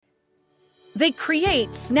They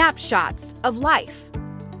create snapshots of life.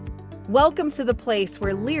 Welcome to the place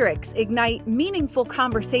where lyrics ignite meaningful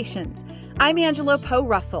conversations. I'm Angela Poe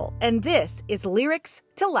Russell, and this is Lyrics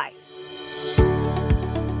to Life.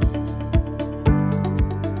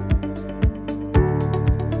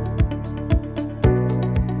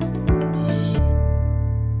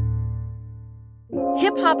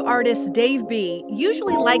 Hip-hop artist Dave B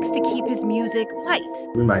usually likes to keep his music light.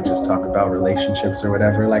 We might just talk about relationships or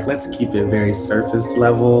whatever. Like, let's keep it very surface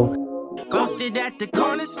level. Posted at the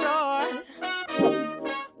corner store.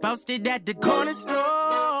 Posted at the corner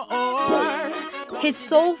store. His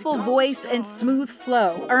soulful voice and smooth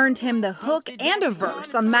flow earned him the hook and a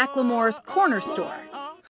verse on Macklemore's Corner Store.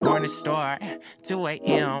 Corner store, 2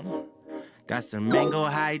 a.m. Got some mango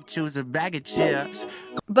high, choose a bag of chips.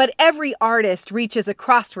 But every artist reaches a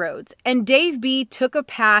crossroads, and Dave B took a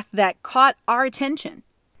path that caught our attention.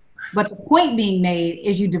 But the point being made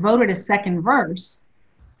is you devoted a second verse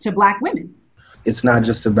to Black women. It's not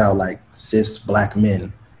just about like cis Black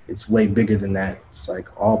men. It's way bigger than that. It's like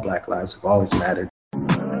all Black lives have always mattered.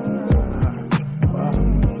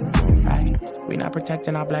 We not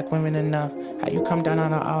protecting our Black women enough. How you come down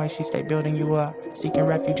on her always, she stay building you up. Seeking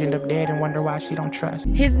refuge, end up dead and wonder why she don't trust.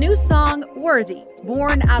 His new song, Worthy,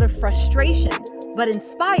 born out of frustration, but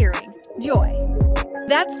inspiring joy.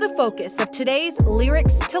 That's the focus of today's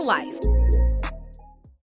Lyrics to Life.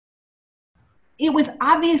 It was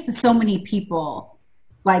obvious to so many people,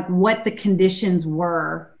 like what the conditions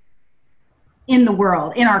were in the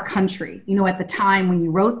world, in our country, at the time when you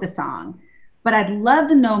wrote the song. But I'd love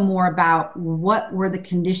to know more about what were the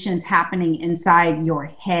conditions happening inside your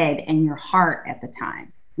head and your heart at the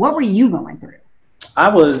time. What were you going through? I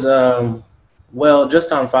was,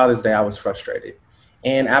 just on Father's Day, I was frustrated.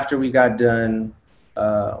 And after we got done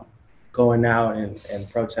going out and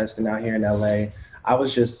protesting out here in LA, I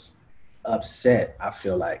was just upset, I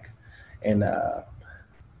feel like. And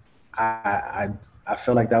I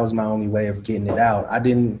feel like that was my only way of getting it out.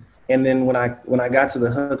 And then when I got to the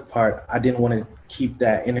hook part, I didn't want to keep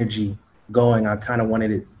that energy going. I kind of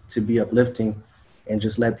wanted it to be uplifting and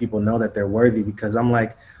just let people know that they're worthy, because I'm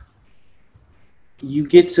like,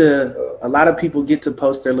 a lot of people get to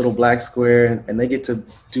post their little black square and they get to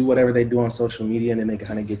do whatever they do on social media, and then they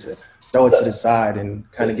kind of get to throw it to the side and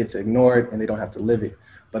kind of get to ignore it, and they don't have to live it.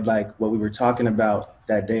 But like what we were talking about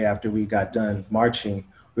that day after we got done marching,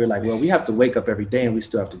 we were like, well, we have to wake up every day and we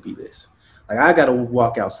still have to be this. Like, I got to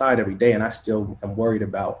walk outside every day, and I still am worried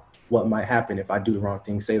about what might happen if I do the wrong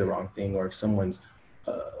thing, say the wrong thing, or if someone's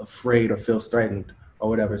afraid or feels threatened or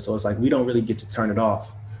whatever. So it's like we don't really get to turn it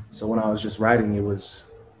off. So when I was just writing, it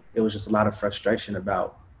was just a lot of frustration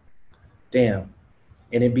about, damn.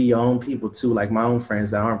 And it be your own people too, like my own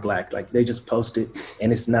friends that aren't Black, like they just post it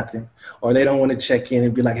and it's nothing, or they don't want to check in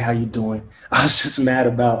and be like, how you doing? I was just mad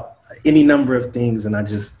about any number of things, and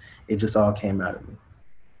it just all came out of me.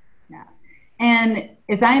 And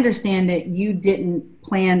as I understand it, you didn't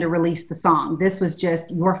plan to release the song. This was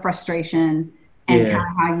just your frustration and kind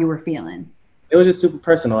of how you were feeling. It was just super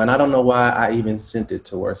personal, and I don't know why I even sent it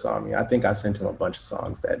to Warsami. I think I sent him a bunch of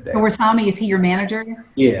songs that day. Warsami, is he your manager?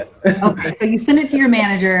 Yeah. Okay, so you sent it to your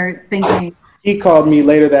manager thinking. He called me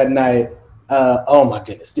later that night. Oh my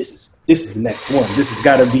goodness, this is the next one. This has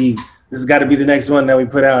got to be the next one that we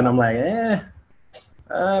put out. And I'm like,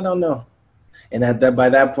 I don't know. And by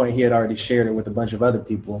that point, he had already shared it with a bunch of other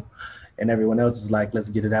people, and everyone else is like, let's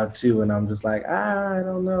get it out too. And I'm just like, I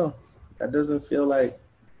don't know. That doesn't feel like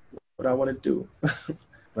what I want to do.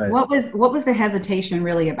 But what was the hesitation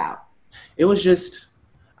really about? It was just,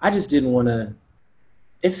 I just didn't want to,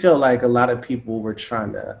 it felt like a lot of people were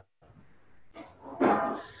trying to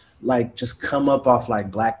like just come up off like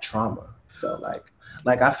Black trauma. Felt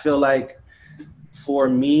like I feel like for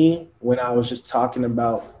me, when I was just talking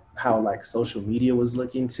about how like social media was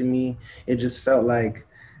looking to me, it just felt like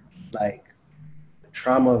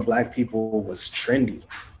trauma of Black people was trendy,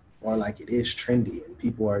 or like it is trendy, and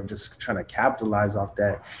people are just trying to capitalize off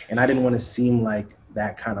that. And I didn't want to seem like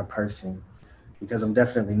that kind of person, because I'm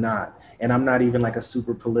definitely not. And I'm not even like a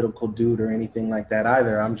super political dude or anything like that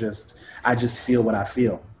either. I just feel what I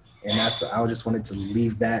feel. And I just wanted to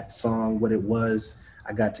leave that song what it was.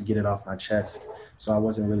 I got to get it off my chest. So I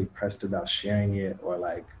wasn't really pressed about sharing it or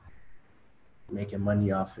like making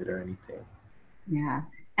money off it or anything. Yeah.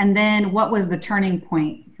 And then what was the turning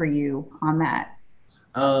point for you on that?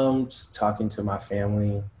 Just talking to my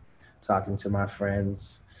family, talking to my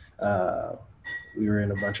friends. We were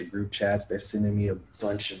in a bunch of group chats. They're sending me a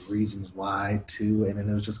bunch of reasons why too. And then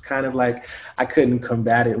it was just kind of like, I couldn't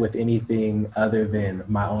combat it with anything other than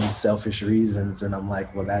my own selfish reasons. And I'm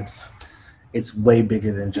like, well, it's way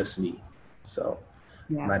bigger than just me. So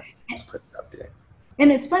I Yeah. might just put it up there.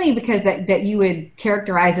 And it's funny because that you would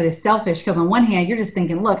characterize it as selfish, because on one hand you're just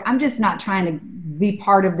thinking, look, I'm just not trying to be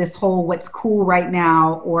part of this whole what's cool right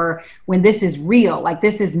now, or when this is real, like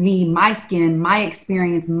this is me, my skin, my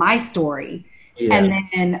experience, my story. Yeah. And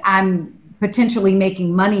then I'm potentially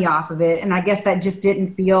making money off of it. And I guess that just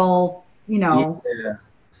didn't feel, Yeah.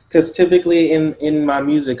 Because typically in my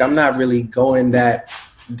music, I'm not really going that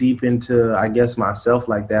deep into, I guess, myself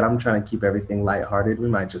like that. I'm trying to keep everything lighthearted. We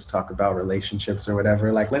might just talk about relationships or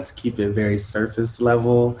whatever. Like, let's keep it very surface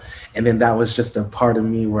level. And then that was just a part of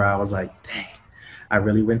me where I was like, dang, I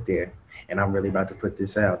really went there, and I'm really about to put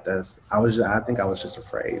this out. I think I was just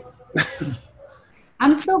afraid.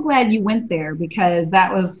 I'm so glad you went there, because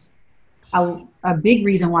that was a big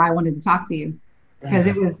reason why I wanted to talk to you. Because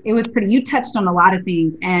it was pretty, you touched on a lot of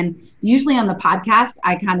things. And usually on the podcast,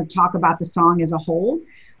 I kind of talk about the song as a whole,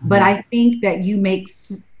 but I think that you make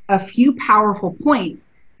a few powerful points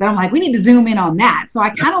that I'm like, we need to zoom in on that. So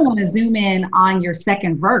I kind of want to zoom in on your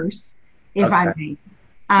second verse, if I may,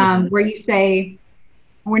 where you say,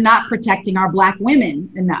 we're not protecting our Black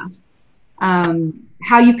women enough.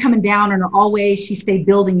 How you coming down on her always, she stayed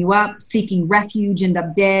building you up, seeking refuge, end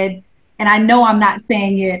up dead. And I know I'm not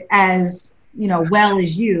saying it as, well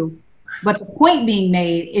as you, but the point being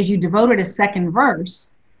made is you devoted a second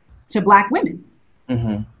verse to Black women.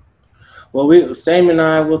 Mm-hmm. Well, Sam and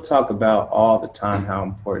I will talk about all the time how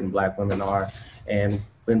important Black women are. And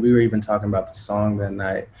when we were even talking about the song that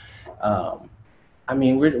night,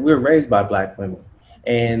 we're raised by Black women.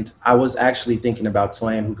 And I was actually thinking about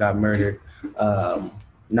Toyin, who got murdered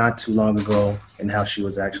not too long ago, and how she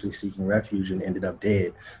was actually seeking refuge and ended up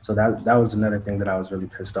dead. So that was another thing that I was really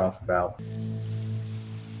pissed off about.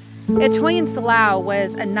 Toyin Salau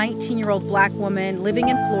was a 19-year-old Black woman living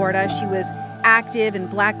in Florida. She was active in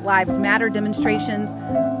Black Lives Matter demonstrations.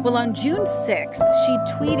 Well, on June 6th, she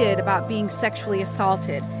tweeted about being sexually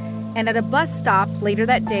assaulted. And at a bus stop later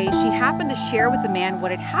that day, she happened to share with the man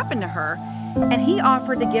what had happened to her, and he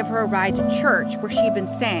offered to give her a ride to church where she'd been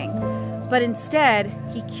staying. But instead,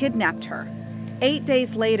 he kidnapped her. 8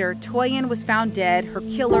 days later, Toyin was found dead. Her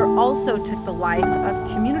killer also took the life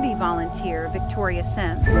of community volunteer Victoria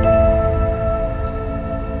Sims.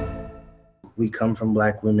 We come from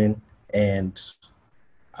Black women, and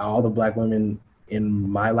all the Black women in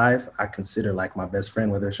my life, I consider like my best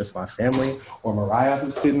friend, whether it's just my family or Mariah,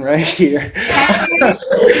 who's sitting right here.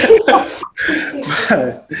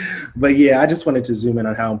 but yeah, I just wanted to zoom in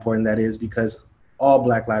on how important that is, because all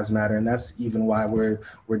Black Lives Matter, and that's even why we're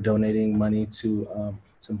donating money to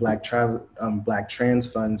some Black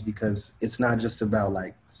trans funds, because it's not just about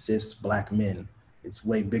like cis Black men. It's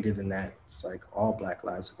way bigger than that. It's like all Black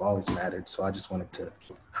lives have always mattered. So I just wanted to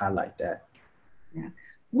highlight that. Yeah.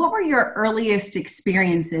 What were your earliest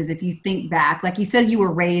experiences, if you think back? Like you said, you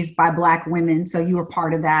were raised by Black women, so you were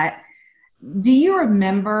part of that. Do you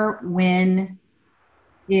remember when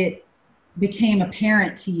it became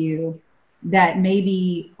apparent to you that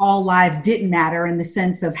maybe all lives didn't matter, in the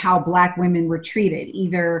sense of how Black women were treated?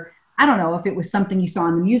 Either, I don't know if it was something you saw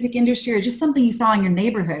in the music industry or just something you saw in your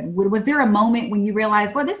neighborhood. Was there a moment when you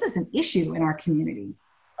realized, well, this is an issue in our community?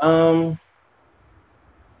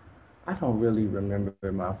 I don't really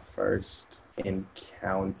remember my first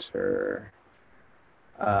encounter.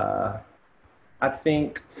 I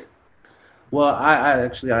think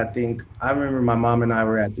I remember my mom and I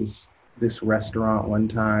were at this restaurant one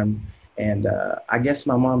time, and I guess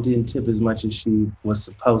my mom didn't tip as much as she was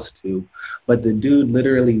supposed to, but the dude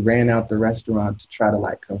literally ran out the restaurant to try to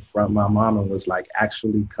like confront my mom, and was like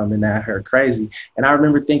actually coming at her crazy. And I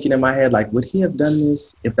remember thinking in my head, like, would he have done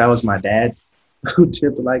this if that was my dad who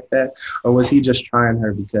tipped like that? Or was he just trying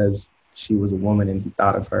her because she was a woman and he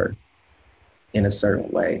thought of her in a certain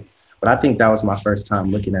way? But I think that was my first time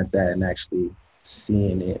looking at that and actually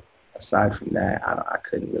seeing it. Aside from that, I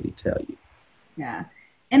couldn't really tell you. Yeah.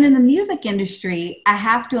 And in the music industry, I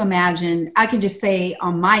have to imagine, I can just say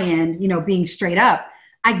on my end, being straight up,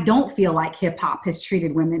 I don't feel like hip hop has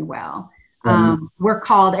treated women well. We're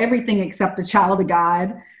called everything except a child of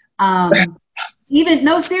God.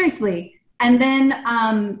 Seriously. And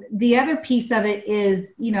then the other piece of it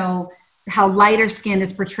is, how lighter skin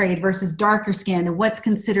is portrayed versus darker skin, and what's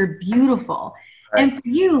considered beautiful. Right. And for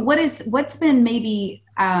you, what's been maybe,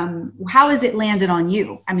 how has it landed on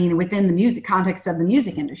you? I mean, within the music context of the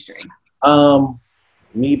music industry?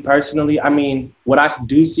 Me personally, what I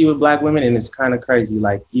do see with Black women, and it's kind of crazy,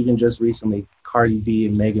 like even just recently, Cardi B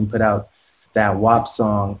and Megan put out that WAP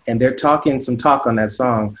song, and they're talking some talk on that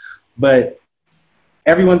song, but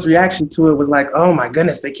everyone's reaction to it was like, oh my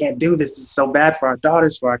goodness, they can't do this. This is so bad for our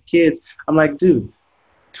daughters, for our kids. I'm like, dude,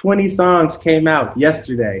 20 songs came out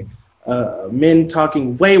yesterday. Men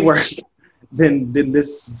talking way worse than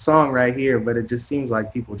this song right here, but it just seems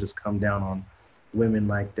like people just come down on women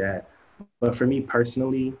like that. But for me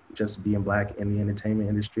personally, just being Black in the entertainment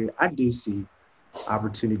industry, I do see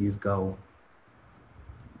opportunities go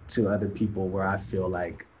to other people where I feel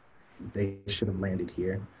like they should have landed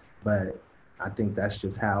here. But I think that's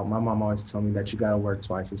just how my mom always told me that you gotta work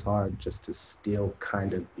twice as hard just to still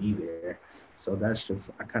kind of be there. So that's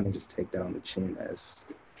just, I kind of just take that on the chin as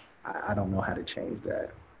I don't know how to change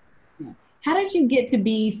that. How did you get to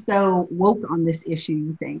be so woke on this issue,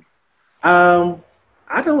 you think?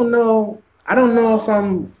 I don't know. I don't know if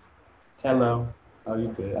I'm, hello. Oh, you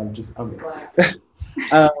good. I'm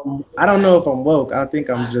I don't know if I'm woke. I think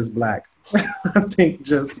I'm just Black. I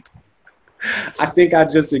think I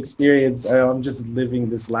just experience, I'm just living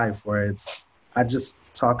this life where I just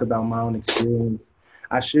talk about my own experience.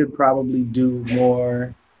 I should probably do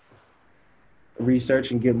more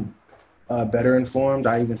research and get better informed.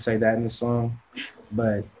 I even say that in the song,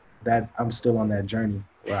 but that I'm still on that journey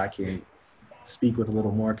where I can speak with a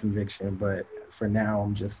little more conviction. But for now,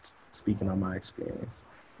 I'm just speaking on my experience.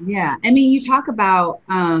 Yeah. I mean, you talk about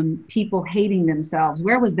people hating themselves.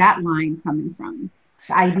 Where was that line coming from?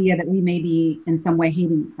 The idea that we may be in some way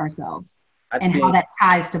hating ourselves and how that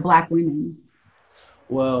ties to Black women.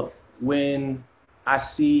 Well, when I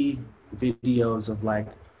see videos of like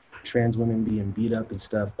trans women being beat up and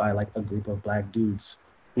stuff by like a group of Black dudes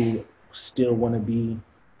who still want to be,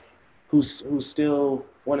 who still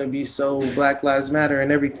want to be so Black Lives Matter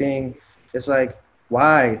and everything, it's like,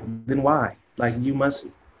 why? Then why? Like, you must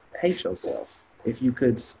hate yourself if you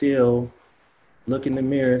could still look in the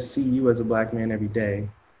mirror, see you as a Black man every day,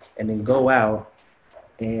 and then go out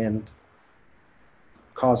and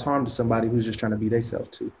cause harm to somebody who's just trying to be themselves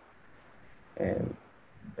too. And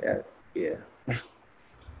that, yeah.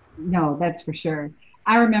 No, that's for sure.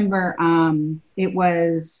 I remember it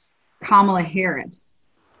was Kamala Harris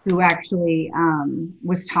who actually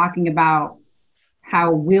was talking about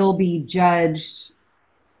how we'll be judged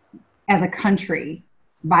as a country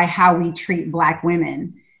by how we treat Black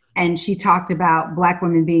women. And she talked about Black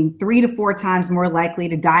women being 3 to 4 times more likely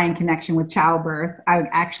to die in connection with childbirth. I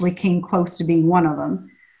actually came close to being one of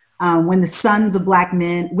them. When the sons of Black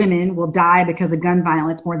women will die because of gun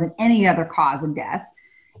violence more than any other cause of death.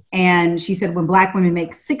 And she said when Black women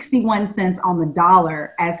make 61 cents on the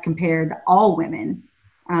dollar as compared to all women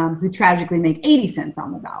who tragically make 80 cents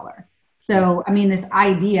on the dollar. So, I mean, this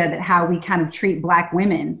idea that how we kind of treat Black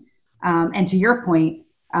women, and to your point,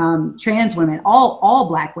 trans women, all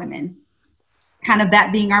Black women, kind of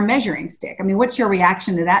that being our measuring stick. I mean, what's your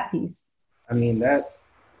reaction to that piece? I mean,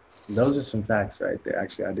 those are some facts right there.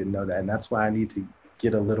 Actually, I didn't know that. And that's why I need to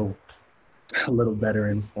get a little better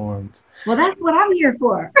informed. Well, that's what I'm here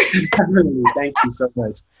for. Really, thank you so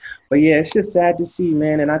much. But yeah, it's just sad to see,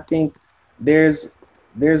 man. And I think there's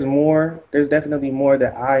more. There's definitely more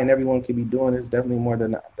that I and everyone could be doing. There's definitely more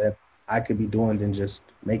that I could be doing than just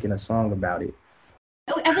making a song about it.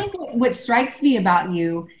 I think what strikes me about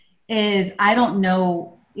you is I don't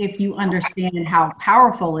know if you understand how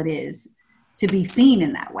powerful it is to be seen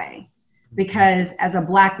in that way. Because as a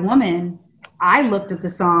Black woman, I looked at the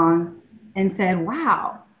song and said,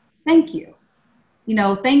 wow, thank you. You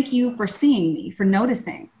know, thank you for seeing me, for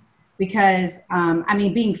noticing. Because, I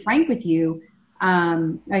mean, being frank with you,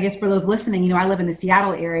 I guess for those listening, you know, I live in the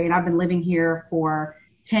Seattle area and I've been living here for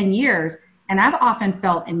 10 years and I've often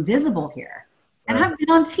felt invisible here. And I've been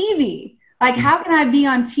on TV. Like, how can I be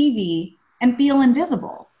on TV and feel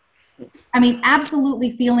invisible? I mean,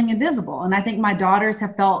 absolutely feeling invisible. And I think my daughters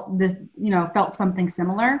have felt this, you know, felt something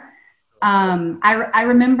similar. I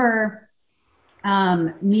remember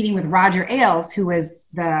meeting with Roger Ailes, who was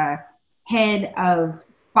the head of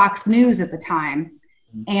Fox News at the time.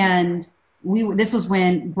 And this was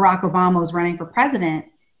when Barack Obama was running for president.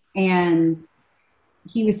 And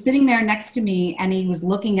he was sitting there next to me and he was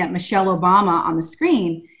looking at Michelle Obama on the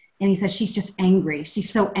screen. And he said, she's just angry. She's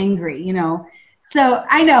so angry, you know? So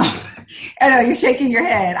I know you're shaking your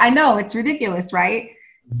head. I know it's ridiculous, right?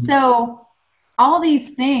 Mm-hmm. So all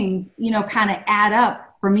these things, you know, kind of add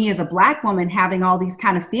up for me as a Black woman having all these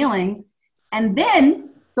kind of feelings. And then,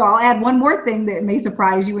 so I'll add one more thing that may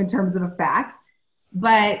surprise you in terms of a fact.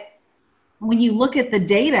 But when you look at the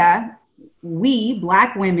data, we,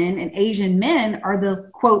 Black women and Asian men, are the,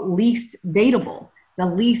 quote, least dateable, the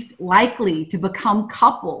least likely to become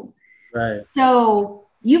coupled. Right. So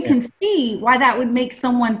you can see why that would make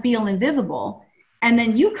someone feel invisible. And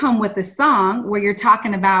then you come with a song where you're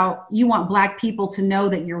talking about you want Black people to know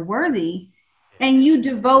that you're worthy, and you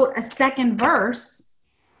devote a second verse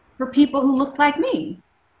for people who look like me.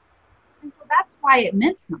 And so that's why it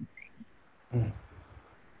meant something. Mm.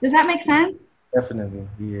 Does that make sense? Definitely.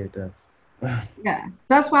 Yeah, it does. Yeah.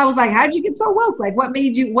 So that's why I was like, how'd you get so woke? Like what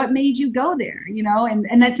made you go there? You know,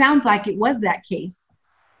 and that sounds like it was that case.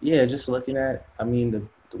 Yeah, just looking at, I mean, the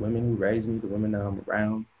women who raised me, the women that I'm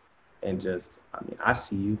around, and just, I mean, I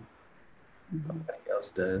see you. Nobody else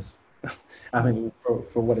does. I mean,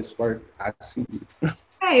 for what it's worth, I see you.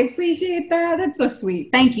 I appreciate that. That's so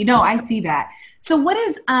sweet. Thank you. No, I see that. So what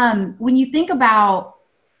is when you think about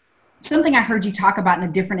something I heard you talk about in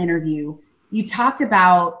a different interview, you talked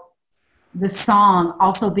about the song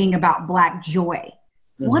also being about Black joy.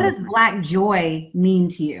 What does Black joy mean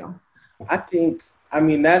to you? I think, I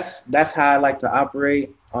mean, that's how I like to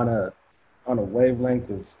operate on a wavelength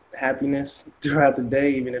of happiness throughout the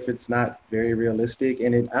day, even if it's not very realistic.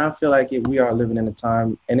 And I feel like we are living in a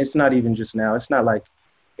time, and it's not even just now. It's not like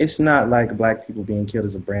Black people being killed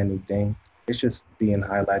is a brand new thing. It's just being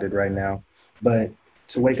highlighted right now. But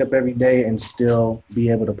to wake up every day and still be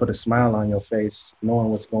able to put a smile on your face, knowing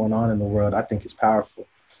what's going on in the world, I think is powerful.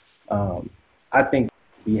 I think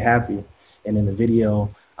be happy. And in the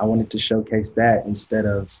video, I wanted to showcase that instead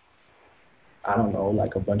of, I don't know,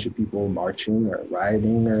 like a bunch of people marching or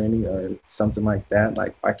rioting or something like that.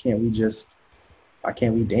 Like, why can't we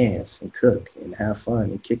dance and cook and have fun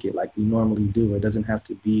and kick it like we normally do? It doesn't have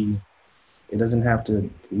to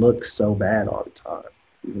look so bad all the time,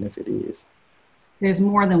 even if it is. There's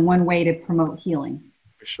more than one way to promote healing.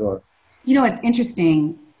 For sure. You know, it's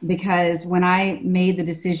interesting because when I made the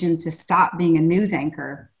decision to stop being a news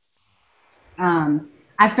anchor,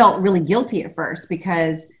 I felt really guilty at first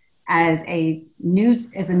because as a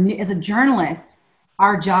journalist,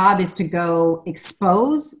 our job is to go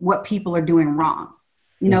expose what people are doing wrong.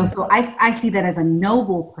 You know, so I see that as a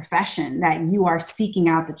noble profession, that you are seeking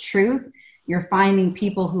out the truth. You're finding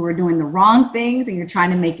people who are doing the wrong things and you're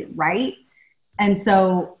trying to make it right. And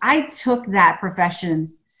so I took that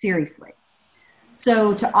profession seriously.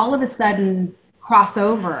 So to all of a sudden cross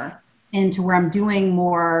over into where I'm doing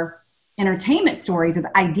more entertainment stories, or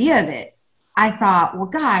the idea of it, I thought, well,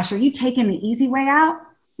 gosh, are you taking the easy way out?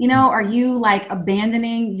 You know, are you like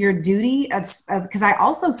abandoning your duty of because I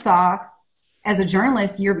also saw as a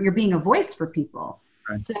journalist, you're being a voice for people.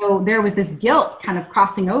 Right. So there was this guilt kind of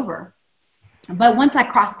crossing over. But once I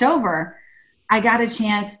crossed over, I got a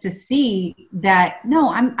chance to see that,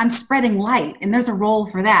 no, I'm spreading light, and there's a role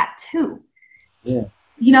for that too. Yeah.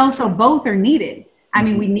 You know, so both are needed. I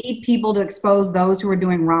mean, we need people to expose those who are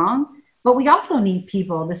doing wrong, but we also need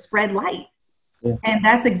people to spread light. Yeah. And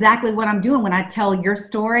that's exactly what I'm doing when I tell your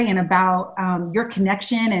story and about your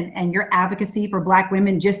connection and your advocacy for Black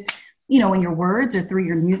women, just, you know, in your words or through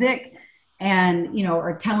your music, and, you know,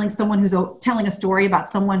 or telling someone who's telling a story about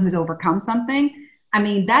someone who's overcome something. I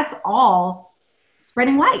mean, that's all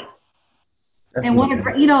spreading light. Definitely.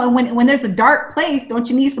 And you know, and when there's a dark place, don't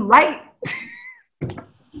you need some light?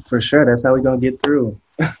 For sure. That's how we're going to get through.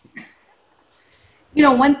 You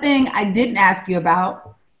know, one thing I didn't ask you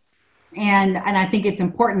about, and I think it's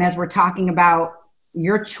important as we're talking about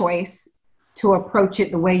your choice to approach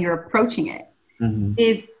it the way you're approaching it,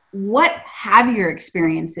 is what have your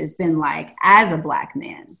experiences been like as a Black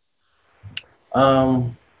man?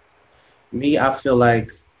 Me, I feel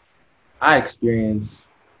like I experience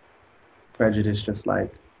prejudice just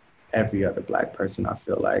like every other Black person, I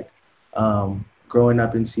feel like. Growing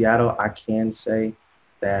up in Seattle, I can say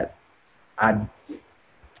that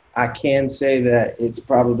it's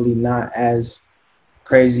probably not as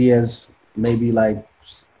crazy as maybe like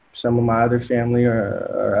some of my other family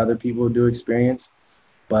or other people do experience.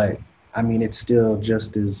 But I mean, it's still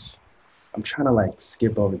just as, I'm trying to like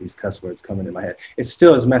skip over these cuss words coming in my head. It's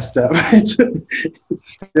still as messed up. It's still,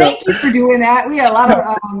 thank you for doing that. We had a lot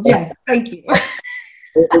of, yes, thank you.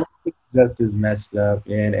 It's just as messed up.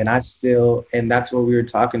 And that's what we were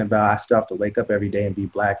talking about. I still have to wake up every day and be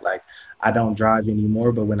Black. Like, I don't drive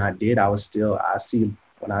anymore, but when I did,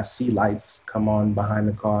 when I see lights come on behind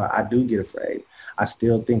the car, I do get afraid. I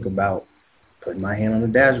still think about putting my hand on the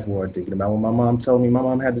dashboard, thinking about when my mom told me. My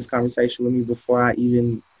mom had this conversation with me before I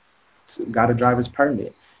even got a driver's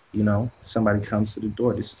permit. You know, somebody comes to the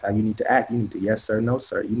door. This is how you need to act. You need to yes, sir, no,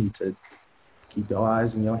 sir. You need to keep your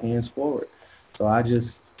eyes and your hands forward. So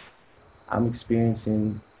I'm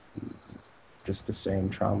experiencing just the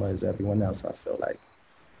same trauma as everyone else, I feel like.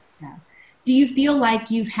 Yeah. Do you feel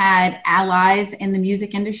like you've had allies in the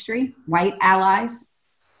music industry, white allies?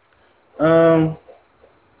 No.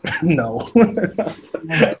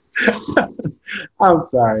 I'm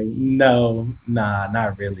sorry. No,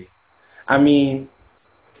 not really. I mean,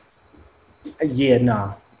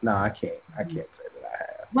 yeah, I can't say that I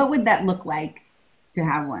have. What would that look like to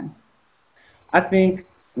have one? I think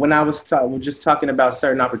when I was we're just talking about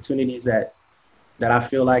certain opportunities that I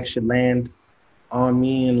feel like should land on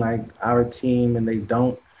me and like our team, and they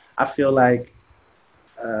don't. I feel like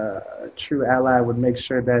a true ally would make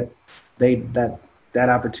sure that they that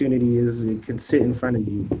opportunity it could sit in front of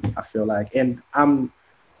you. I feel like, and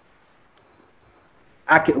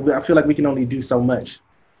I feel like we can only do so much.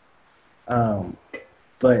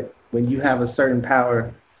 But when you have a certain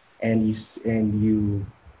power and you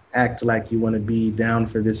act like you want to be down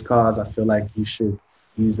for this cause, I feel like you should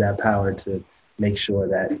use that power to make sure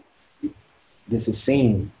that this is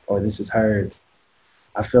seen or this is heard.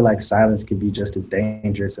 I feel like silence can be just as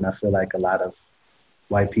dangerous, and I feel like a lot of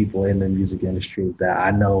white people in the music industry that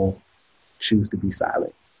I know choose to be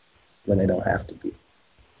silent when they don't have to be.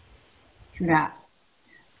 True that.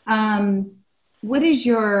 What is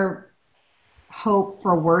your hope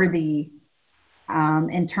for Worthy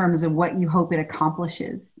in terms of what you hope it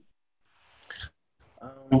accomplishes?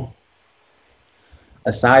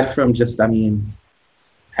 Aside from just,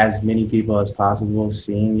 as many people as possible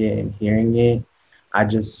seeing it and hearing it, I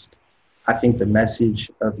think the message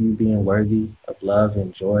of you being worthy of love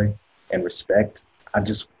and joy and respect, I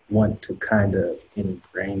just want to kind of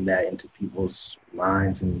ingrain that into people's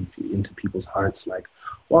minds and into people's hearts. Like,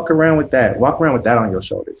 walk around with that on your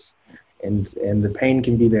shoulders. And the pain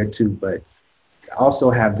can be there too, but also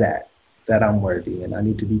have that I'm worthy and I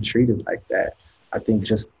need to be treated like that. I think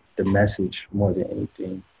just the message more than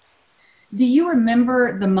anything. Do you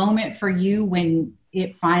remember the moment for you when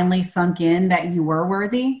it finally sunk in that you were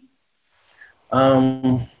worthy?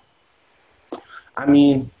 I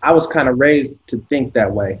was kind of raised to think that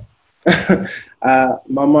way. My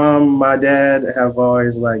mom, my dad have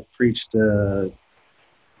always preached love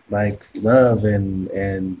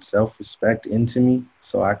and self-respect into me.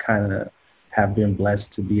 So I kind of have been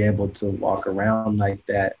blessed to be able to walk around like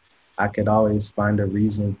that. I could always find a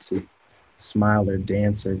reason to smile or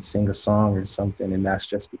dance or sing a song or something. And that's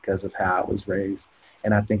just because of how I was raised.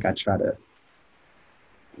 And I think I try to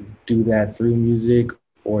do that through music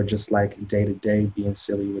or just day to day being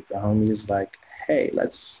silly with the homies. Like, hey,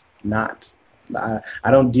 let's not. I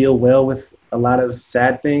don't deal well with a lot of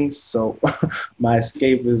sad things. So my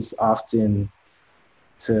escape is often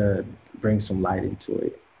to bring some light into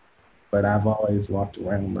it. But I've always walked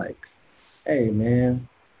around like, hey, man,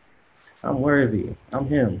 I'm worthy. I'm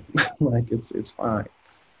him. It's fine.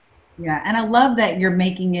 Yeah. And I love that you're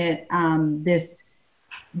making it this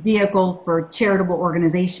vehicle for charitable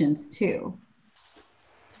organizations too.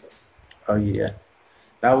 Oh yeah.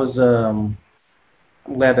 That was I'm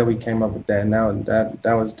glad that we came up with that. Now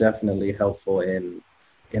that was definitely helpful in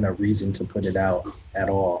a reason to put it out at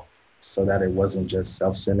all, so that it wasn't just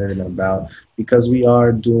self-centered and about, because we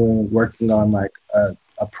are working on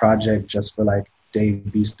a project just for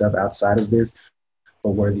Dave B stuff outside of this.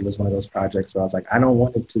 But Worthy was one of those projects where I was like, I don't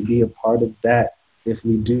want it to be a part of that. If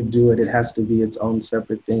we do it, it has to be its own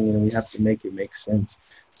separate thing, and we have to make it make sense.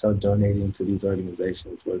 So donating to these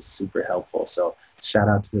organizations was super helpful. So shout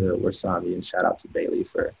out to Wasabi and shout out to Bailey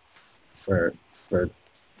for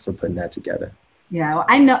putting that together. Yeah, well,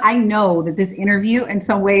 I know that this interview in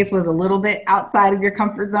some ways was a little bit outside of your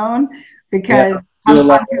comfort zone because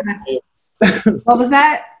what was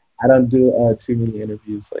that? I don't do too many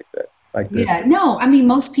interviews like that. Like this. Yeah, no,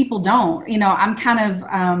 most people don't. I'm kind of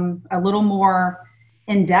a little more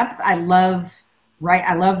in depth. I love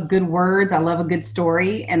good words. I love a good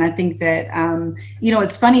story. And I think that,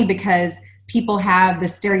 it's funny because people have the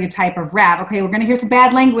stereotype of rap. Okay, we're going to hear some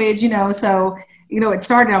bad language, so, it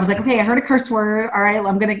started, I was like, okay, I heard a curse word. All right,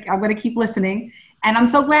 I'm going to keep listening. And I'm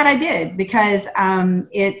so glad I did because I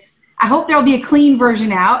hope there'll be a clean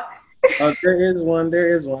version out. Oh, there is one.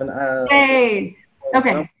 Hey,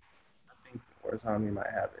 okay. I think Wasabi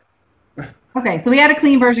might have it. Okay, so we had a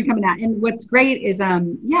clean version coming out. And what's great is, I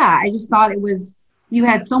just thought you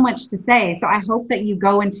had so much to say. So I hope that you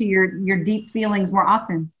go into your deep feelings more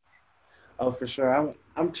often. Oh, for sure.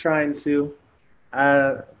 I'm trying to.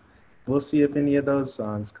 We'll see if any of those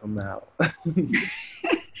songs come out.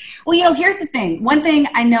 Well, here's the thing. One thing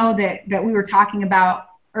I know that we were talking about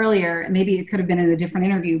earlier, and maybe it could have been in a different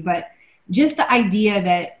interview, but just the idea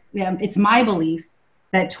that it's my belief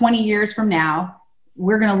that 20 years from now,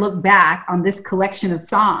 we're going to look back on this collection of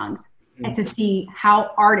songs and to see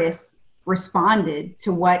how artists responded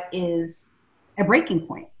to what is a breaking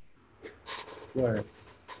point. Right.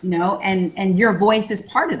 And your voice is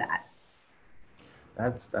part of that.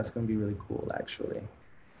 That's going to be really cool, actually.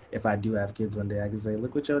 If I do have kids one day, I can say,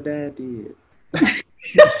 look what your dad did.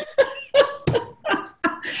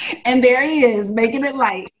 And there he is, making it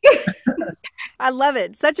light. I love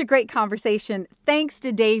it. Such a great conversation. Thanks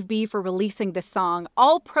to Dave B for releasing this song.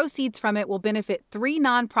 All proceeds from it will benefit 3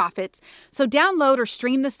 nonprofits. So download or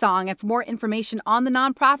stream the song. And for more information on the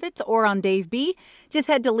nonprofits or on Dave B, just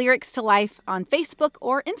head to Lyrics to Life on Facebook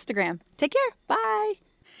or Instagram. Take care. Bye.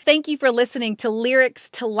 Thank you for listening to Lyrics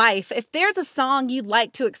to Life. If there's a song you'd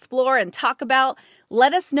like to explore and talk about,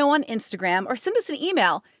 let us know on Instagram or send us an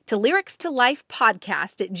email to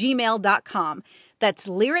lyricstolifepodcast@gmail.com. That's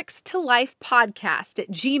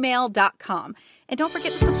lyricstolifepodcast@gmail.com. And don't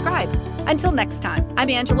forget to subscribe. Until next time, I'm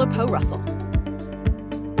Angela Poe Russell.